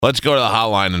Let's go to the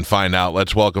hotline and find out.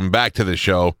 Let's welcome back to the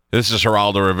show. This is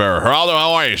Geraldo Rivera. Geraldo,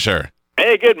 how are you, sir?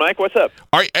 Hey, good, Mike. What's up?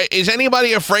 Is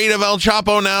anybody afraid of El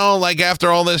Chapo now, like after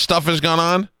all this stuff has gone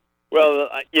on? Well,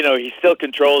 he still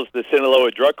controls the Sinaloa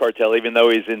drug cartel, even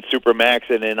though he's in Supermax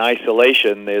and in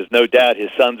isolation. There's no doubt his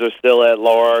sons are still at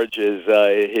large. His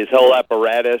whole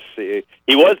apparatus. He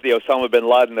was the Osama bin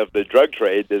Laden of the drug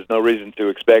trade. There's no reason to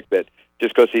expect that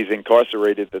just because he's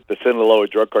incarcerated that the Sinaloa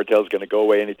drug cartel is going to go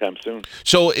away anytime soon.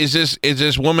 So is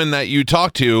this woman that you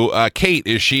talked to, Kate,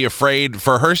 is she afraid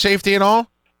for her safety at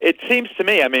all? It seems to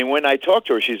me, when I talk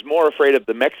to her, she's more afraid of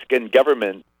the Mexican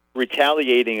government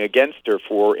retaliating against her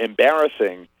for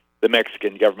embarrassing the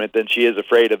Mexican government than she is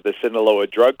afraid of the Sinaloa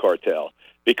drug cartel.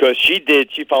 Because she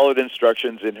followed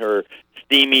instructions in her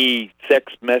steamy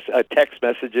text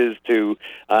messages to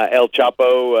El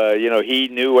Chapo. He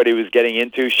knew what he was getting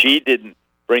into. She didn't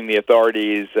bring the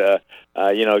authorities.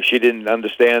 She didn't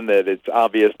understand that it's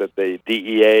obvious that the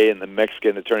DEA and the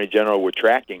Mexican Attorney General were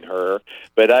tracking her.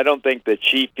 But I don't think that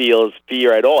she feels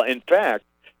fear at all. In fact,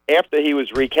 after he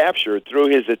was recaptured, through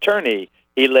his attorney,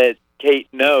 he let Kate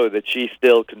know that she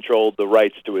still controlled the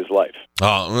rights to his life.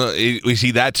 Oh, is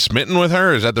he that smitten with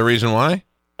her? Is that the reason why?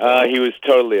 He was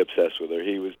totally obsessed with her.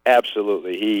 He was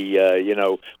absolutely.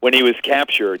 When he was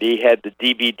captured, he had the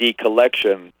DVD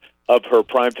collection of her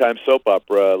primetime soap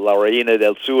opera, La Reina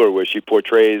del Sur, where she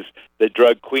portrays the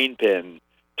drug queenpin,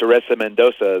 Teresa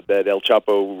Mendoza, that El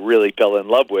Chapo really fell in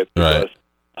love with because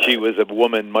she was a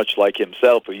woman much like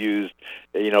himself who used,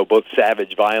 both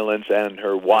savage violence and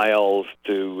her wiles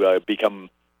to become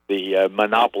the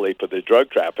monopoly for the drug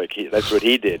traffic. That's what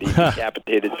he did. He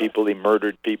decapitated people. He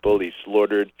murdered people. He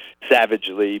slaughtered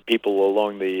savagely people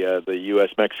along the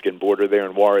U.S.-Mexican border there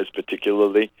in Juarez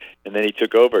particularly. And then he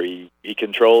took over. He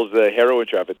controls the heroin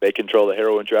traffic. They control the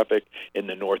heroin traffic in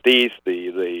the Northeast,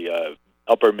 the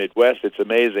upper Midwest. It's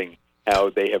amazing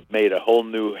how they have made a whole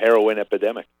new heroin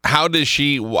epidemic. How does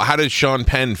Sean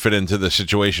Penn fit into the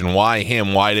situation? Why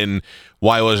him?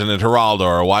 Why wasn't it Geraldo,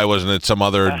 or why wasn't it some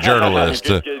other journalist?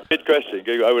 Good question.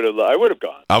 I would have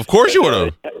gone. Of course you would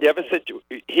have.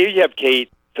 Here you have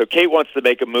Kate. So Kate wants to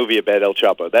make a movie about El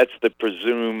Chapo. That's the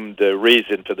presumed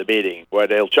reason for the meeting.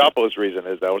 What El Chapo's reason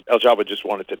is, El Chapo just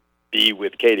wanted to be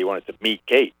with Kate. He wanted to meet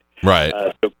Kate. Right.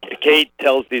 So Kate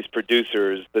tells these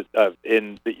producers that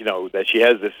that she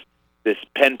has this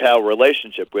pen pal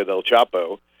relationship with El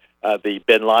Chapo, the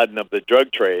bin Laden of the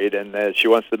drug trade, and she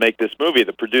wants to make this movie.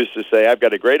 The producers say, I've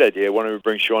got a great idea. Why don't we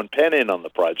bring Sean Penn in on the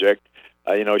project?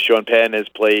 Sean Penn has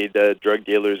played drug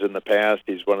dealers in the past.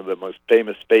 He's one of the most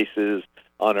famous faces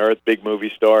on earth, big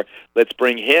movie star. Let's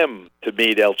bring him to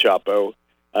meet El Chapo.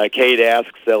 Kate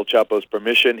asks El Chapo's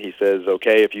permission. He says,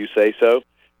 okay, if you say so.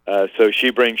 So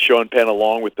she brings Sean Penn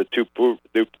along with the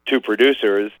two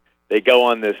producers. They go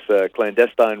on this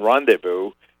clandestine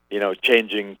rendezvous,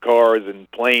 changing cars and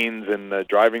planes and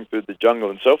driving through the jungle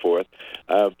and so forth.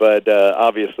 But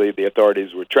obviously the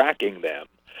authorities were tracking them.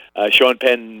 Sean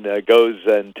Penn goes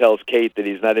and tells Kate that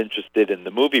he's not interested in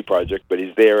the movie project, but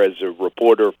he's there as a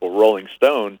reporter for Rolling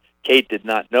Stone. Kate did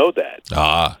not know that.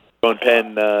 Sean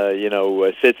Penn,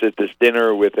 sits at this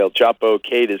dinner with El Chapo.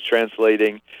 Kate is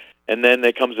translating. And then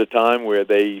there comes a time where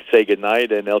they say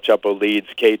goodnight, and El Chapo leads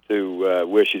Kate to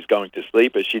where she's going to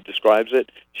sleep, as she describes it.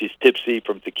 She's tipsy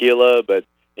from tequila, but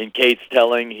in Kate's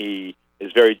telling, he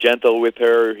is very gentle with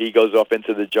her. He goes off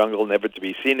into the jungle, never to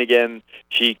be seen again.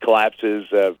 She collapses,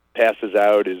 passes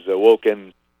out, is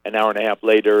awoken an hour and a half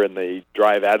later, and they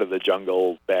drive out of the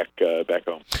jungle back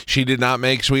home. She did not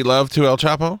make sweet love to El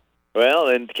Chapo? Well,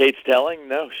 in Kate's telling,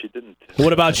 no, she didn't.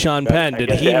 What about Sean Penn? Did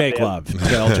he make love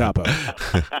to El Chapo?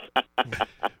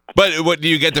 But what do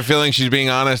you get the feeling she's being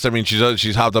honest? I mean,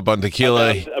 she's hopped up on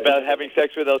tequila. About having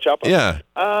sex with El Chapo? Yeah.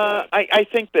 I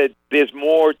think that there's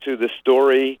more to the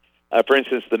story. For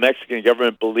instance, the Mexican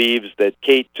government believes that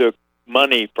Kate took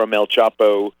money from El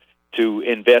Chapo to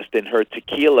invest in her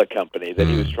tequila company, that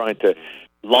he was trying to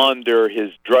launder his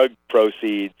drug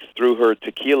proceeds through her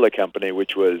tequila company,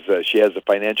 which was she has a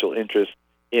financial interest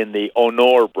in the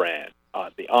Honor brand,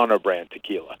 the Honor brand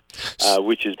tequila,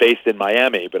 which is based in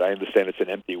Miami, but I understand it's an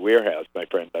empty warehouse. My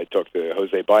friend, I talked to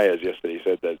Jose Baez yesterday. He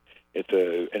said that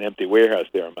it's an empty warehouse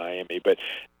there in Miami. But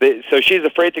so she's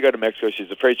afraid to go to Mexico.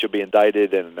 She's afraid she'll be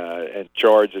indicted and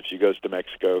charged if she goes to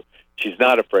Mexico. She's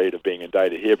not afraid of being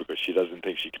indicted here because she doesn't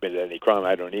think she committed any crime.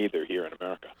 I don't either here in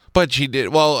America. But she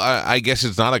did. Well, I guess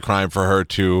it's not a crime for her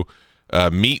to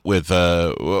meet with.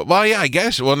 Well, yeah, I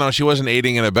guess. Well, no, she wasn't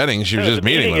aiding and abetting. She was just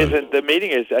meeting with him. The meeting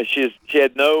is she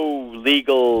had no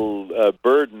legal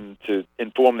burden to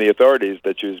inform the authorities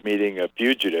that she was meeting a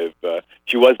fugitive.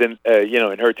 She wasn't,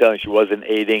 in her telling, she wasn't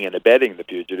aiding and abetting the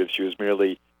fugitive. She was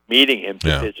merely meeting him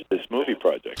to pitch this movie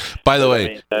project. By the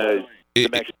way, the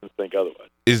Mexicans think otherwise.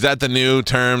 Is that the new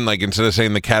term? Like, instead of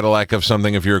saying the Cadillac of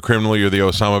something, if you're a criminal, you're the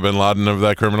Osama bin Laden of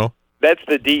that criminal? That's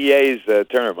the DEA's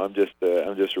term. I'm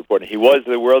just reporting. He was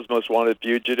the world's most wanted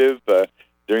fugitive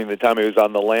during the time he was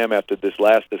on the lam after this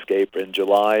last escape in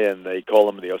July, and they call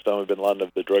him the Osama bin Laden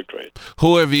of the drug trade.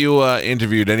 Who have you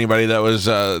interviewed? Anybody that was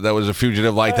a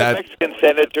fugitive like that? Mexican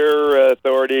senator,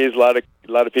 authorities, a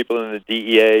lot of people in the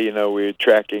DEA. You know, we're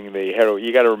tracking the heroin.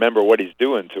 You got to remember what he's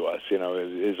doing to us. You know,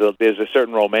 there's a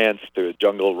certain romance to a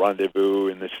Jungle Rendezvous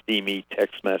and the steamy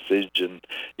text message, and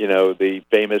you know, the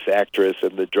famous actress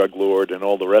and the drug lord and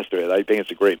all the rest of it. I think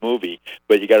it's a great movie,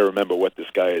 but you got to remember what this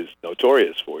guy is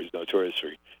notorious for. He's notorious for,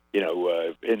 you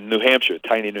know, in New Hampshire,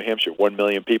 tiny New Hampshire, 1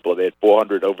 million people. They had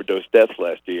 400 overdose deaths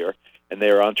last year, and they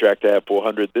are on track to have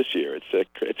 400 this year.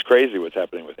 It's crazy what's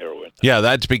happening with heroin. Yeah,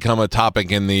 that's become a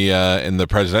topic in the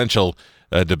presidential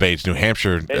debates. New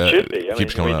Hampshire it should be. I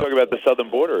keeps mean, coming when up. you talk about the southern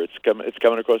border, it's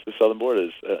coming across the southern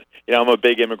borders. You know, I'm a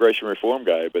big immigration reform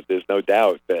guy, but there's no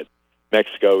doubt that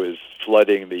Mexico is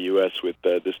flooding the U.S. with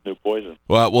this new poison.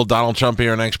 Well, will Donald Trump be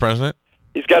our next president?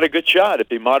 He's got a good shot if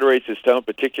he moderates his tone,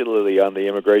 particularly on the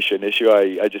immigration issue.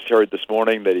 I just heard this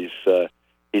morning that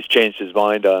he's changed his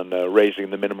mind on raising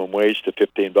the minimum wage to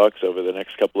 $15 over the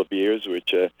next couple of years,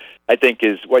 which I think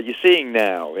is what you're seeing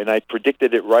now. And I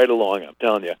predicted it right along. I'm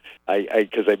telling you,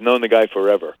 because I've known the guy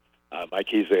forever. Mike,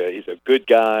 he's a good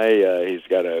guy. He's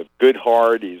got a good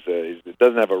heart. He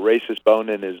doesn't have a racist bone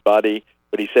in his body.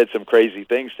 But he said some crazy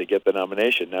things to get the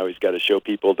nomination. Now he's got to show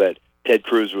people that Ted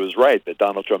Cruz was right, that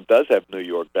Donald Trump does have New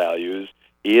York values.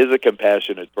 He is a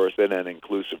compassionate person, an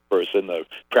inclusive person, a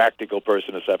practical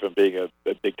person, aside from being a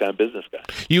big-time business guy.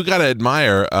 You got to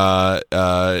admire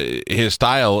his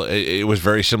style. It was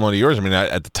very similar to yours. I mean,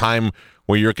 at the time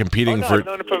where you're competing for... I've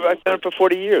known him for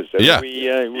 40 years. Yeah. We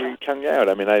hung out.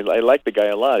 I mean, I like the guy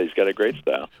a lot. He's got a great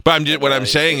style. But what I'm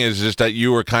saying is just that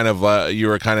you were kind of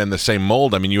in the same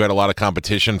mold. I mean, you had a lot of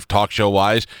competition talk show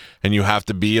wise, and you have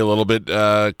to be a little bit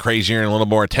crazier and a little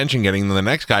more attention getting than the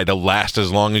next guy to last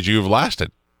as long as you've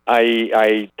lasted.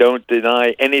 I don't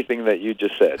deny anything that you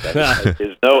just said.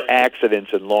 There's no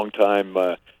accidents in long time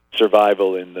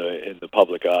survival in the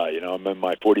public eye. You know, I'm in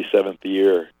my 47th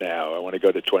year now. I want to go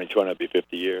to 2020. I'll be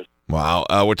 50 years. Wow.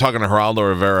 We're talking to Geraldo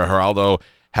Rivera. Geraldo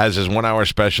has his 1 hour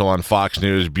special on Fox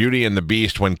News, Beauty and the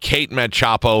Beast, When Kate Met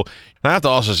Chapo. And I have to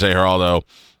also say, Geraldo,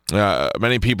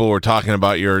 many people were talking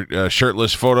about your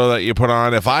shirtless photo that you put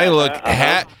on. If I look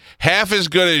half as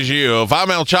good as you, if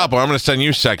I'm El Chapo, I'm going to send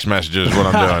you sex messages,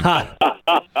 what I'm doing.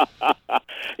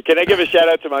 Can I give a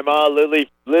shout-out to my ma, Lily?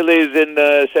 Lily's in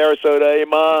Sarasota. Hey,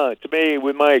 Ma, to me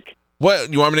with Mike.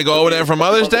 What, you want me to go over there for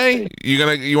Mother's Day? You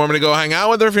want me to go hang out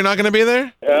with her if you're not going to be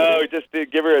there? Oh, just to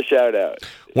give her a shout-out.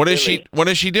 What is she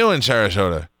doing in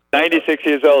Sarasota? 96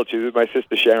 years old. She's with my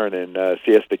sister Sharon in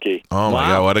Siesta Key. Oh my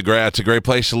God, that's a great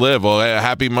place to live. Well,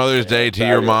 happy Mother's Day to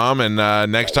your mom, and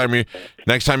next time you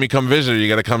come visit, you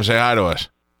got to come say hi to us.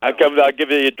 I'll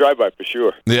give you a drive-by for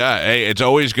sure. Yeah, hey, it's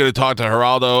always good to talk to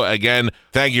Geraldo. Again,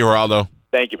 thank you, Geraldo.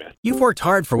 Thank you, man. You've worked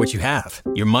hard for what you have.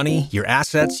 Your money, your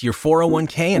assets, your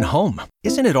 401k, and home.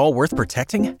 Isn't it all worth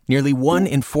protecting? Nearly 1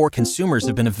 in 4 consumers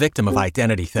have been a victim of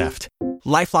identity theft.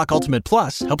 LifeLock Ultimate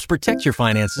Plus helps protect your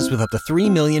finances with up to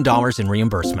 $3 million in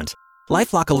reimbursement.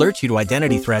 LifeLock alerts you to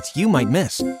identity threats you might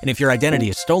miss. And if your identity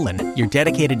is stolen, your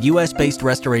dedicated U.S.-based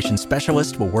restoration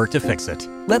specialist will work to fix it.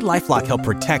 Let LifeLock help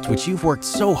protect what you've worked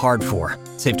so hard for.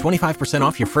 Save 25%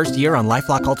 off your first year on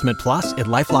LifeLock Ultimate Plus at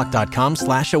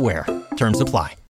LifeLock.com/aware. Terms apply.